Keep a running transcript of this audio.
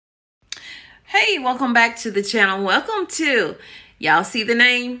Hey, welcome back to the channel. Welcome to, y'all see the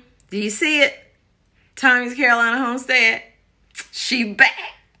name? Do you see it? Tommy's Carolina Homestead. She back.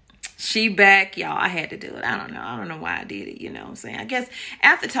 She back, y'all. I had to do it. I don't know why I did it, you know what I'm saying? I guess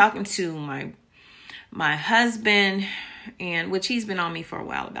after talking to my husband, and which he's been on me for a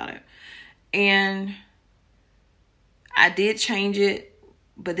while about it. And I did change it,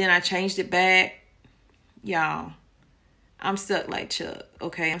 but then I changed it back. Y'all, I'm stuck like Chuck,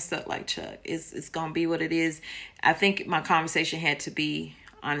 okay? I'm stuck like Chuck. It's going to be what it is. I think my conversation had to be,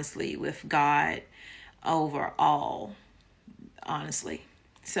 honestly, with God overall, honestly.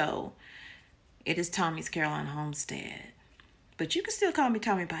 So, it is Tommy's Carolina Homestead. But you can still call me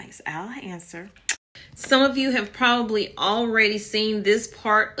Tommy Bites. I'll answer. Some of you have probably already seen this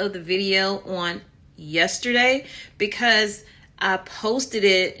part of the video on yesterday because I posted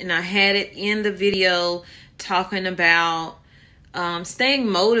it and I had it in the video talking about staying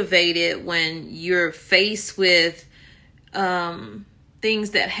motivated when you're faced with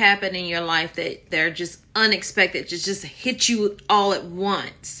things that happen in your life that they're just unexpected, just hit you all at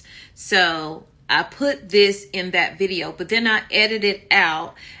once. So I put this in that video, but then I edited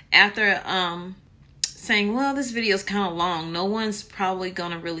out after saying, well, this video is kind of long. No one's probably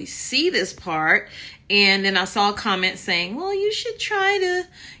going to really see this part. And then I saw a comment saying, well, you should try to,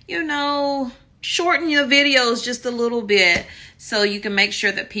 you know, shorten your videos just a little bit so you can make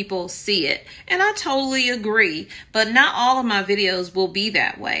sure that people see it. And I totally agree, but not all of my videos will be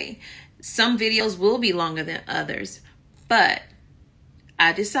that way. Some videos will be longer than others, but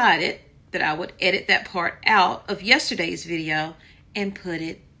I decided that I would edit that part out of yesterday's video and put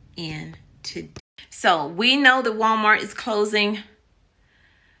it in today. So we know that Walmart is closing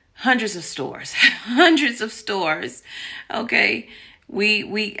hundreds of stores, hundreds of stores. Okay.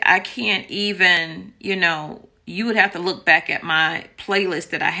 I can't even, you know, you would have to look back at my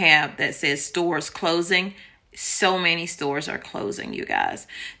playlist that I have that says stores closing. So many stores are closing, you guys.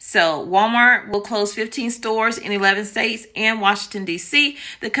 So Walmart will close 15 stores in 11 states and Washington, D.C.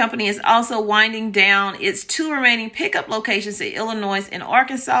 The company is also winding down its 2 remaining pickup locations in Illinois and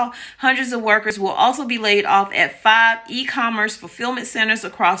Arkansas. Hundreds of workers will also be laid off at 5 e-commerce fulfillment centers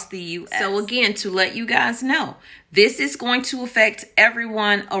across the U.S. So again, to let you guys know, this is going to affect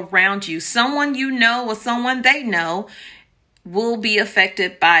everyone around you. Someone you know or someone they know will be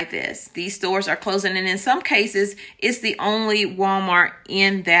affected by this. These stores are closing, and in some cases, it's the only Walmart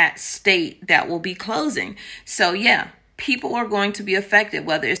in that state that will be closing. So yeah, people are going to be affected,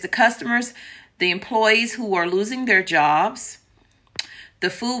 whether it's the customers, the employees who are losing their jobs, the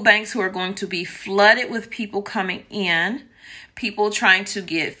food banks who are going to be flooded with people coming in, people trying to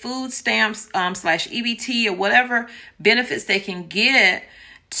get food stamps slash EBT or whatever benefits they can get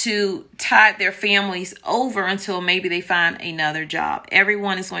to tide their families over until maybe they find another job.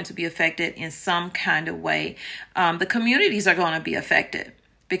 Everyone is going to be affected in some kind of way. The communities are going to be affected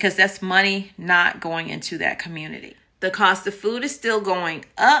because that's money not going into that community. The cost of food is still going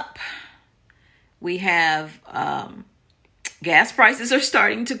up. We have gas prices are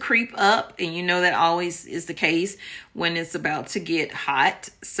starting to creep up, and you know that always is the case when it's about to get hot.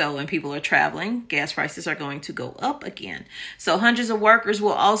 So when people are traveling, gas prices are going to go up again. So hundreds of workers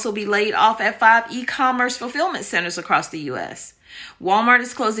will also be laid off at 5 e-commerce fulfillment centers across the U.S. Walmart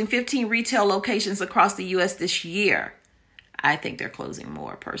is closing 15 retail locations across the U.S. this year. I think they're closing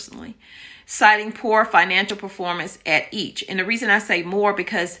more personally, citing poor financial performance at each. And the reason I say more,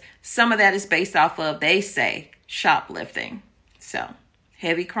 because some of that is based off of, they say, shoplifting. So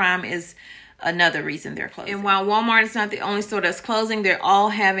heavy crime is another reason they're closing. And while Walmart is not the only store that's closing, they're all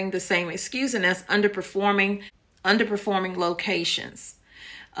having the same excuse, and that's underperforming locations.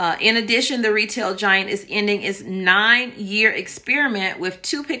 In addition, the retail giant is ending its 9-year experiment with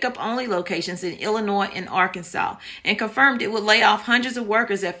 2 pickup-only locations in Illinois and Arkansas, and confirmed it would lay off hundreds of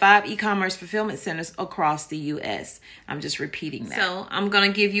workers at 5 e-commerce fulfillment centers across the U.S. I'm just repeating that. So I'm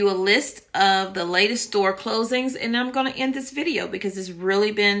going to give you a list of the latest store closings, and I'm going to end this video because it's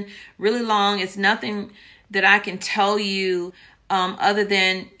really been really long. It's nothing that I can tell you other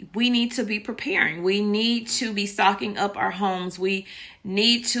than we need to be preparing. We need to be stocking up our homes. We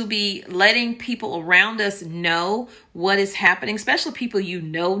need to be letting people around us know what is happening, especially people you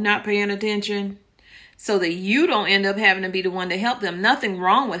know not paying attention, so that you don't end up having to be the one to help them. Nothing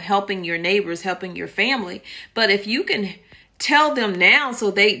wrong with helping your neighbors, helping your family. But if you can tell them now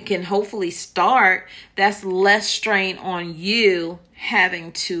so they can hopefully start, that's less strain on you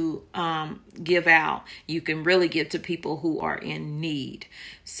having to give out. You can really give to people who are in need.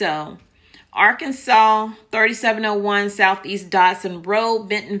 So Arkansas, 3701 Southeast Dodson Road,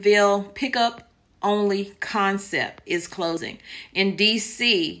 Bentonville, pickup only concept is closing. In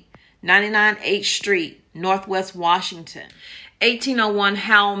DC, 99 H Street, Northwest Washington. 1801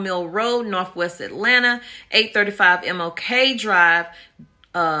 Howell Mill Road, Northwest Atlanta. 835 MLK Drive,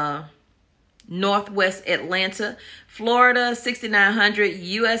 Northwest Atlanta, Florida. 6900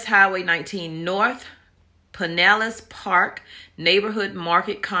 US Highway 19 North, Pinellas Park, Neighborhood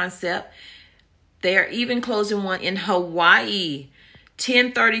Market Concept. They are even closing one in Hawaii.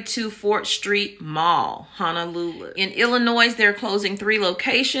 1032 4th Street Mall, Honolulu. In Illinois, they're closing 3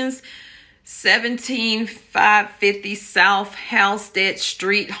 locations. 17550 South Homestead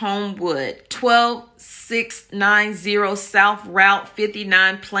Street, Homewood. 12690 South Route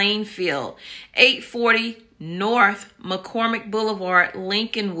 59, Plainfield. 840 North McCormick Boulevard,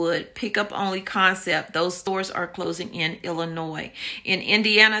 Lincolnwood. Pickup only concept. Those stores are closing in Illinois. In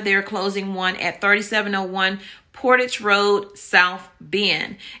Indiana, they're closing one at 3701 Portage Road, South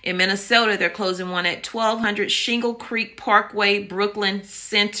Bend. In Minnesota, they're closing one at 1200 Shingle Creek Parkway, Brooklyn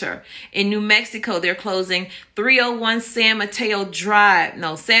Center. In New Mexico, they're closing 301 San Mateo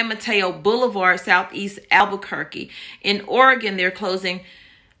Boulevard, Southeast Albuquerque. In Oregon, they're closing.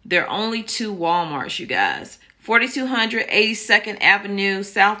 There are only 2 Walmarts, you guys. 4200 82nd Avenue,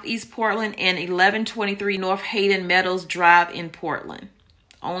 Southeast Portland, and 1123 North Hayden Meadows Drive in Portland.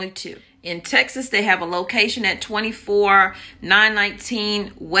 Only 2. In Texas, they have a location at 24919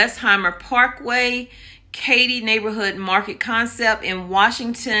 Westheimer Parkway, Katy Neighborhood Market Concept. In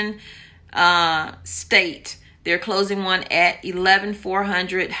Washington State, they're closing one at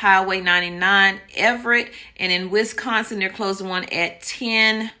 11400 Highway 99 Everett. And in Wisconsin, they're closing one at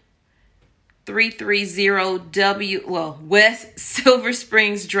 10330 West Silver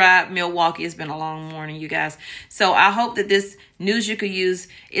Springs Drive, Milwaukee. It's been a long morning, you guys. So I hope that this news you could use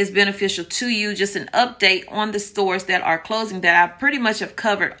is beneficial to you. Just an update on the stores that are closing, that I pretty much have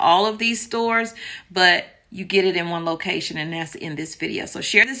covered all of these stores, but you get it in one location, and that's in this video. So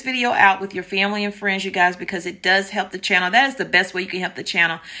share this video out with your family and friends, you guys, because it does help the channel. That is the best way you can help the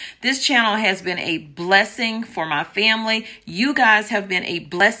channel. This channel has been a blessing for my family. You guys have been a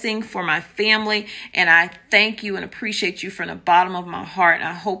blessing for my family, and I thank you and appreciate you from the bottom of my heart. And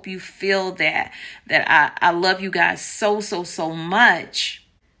I hope you feel that I love you guys so much.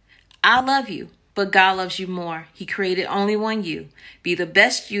 I love you, but God loves you more. He created only one you. Be the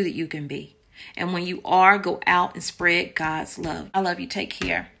best you that you can be. And when you are, go out and spread God's love. I love you. Take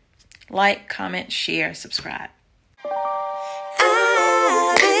care. Like, comment, share, subscribe.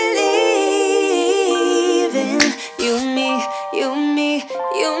 I believe in you, me, you, me,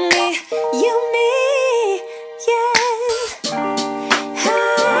 you, me, you, me, yeah.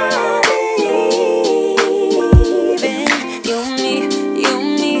 I believe in you, me, you,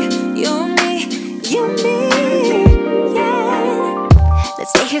 me, you, me, you, me, yeah.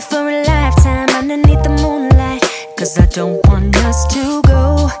 Let's stay here for a lifetime underneath the moonlight, 'cause I don't want us to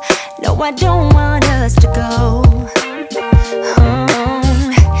go. No, I don't want us to go.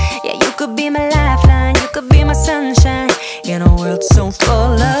 Yeah, you could be my lifeline, you could be my sunshine, in a world so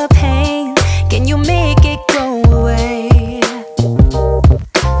full of pain. Can you make it go away?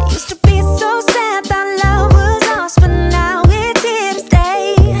 Used to be so sad that love was lost, but now it's here to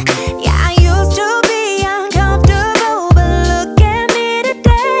stay. Yeah, I used to be uncomfortable, but look at me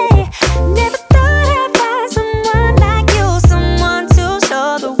today. Never thought I'd find someone like you, someone to show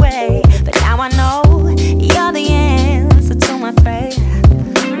the way. But now I know you're the answer to my prayer.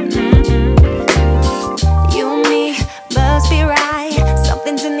 You and me must be right.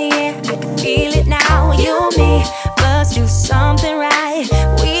 Something's in the air, I can feel it now. You and me must do something right.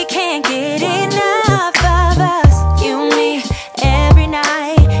 We can't get enough of us. You and me every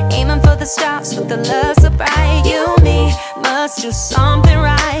night, aiming for the stars with the love so bright. You and me must do something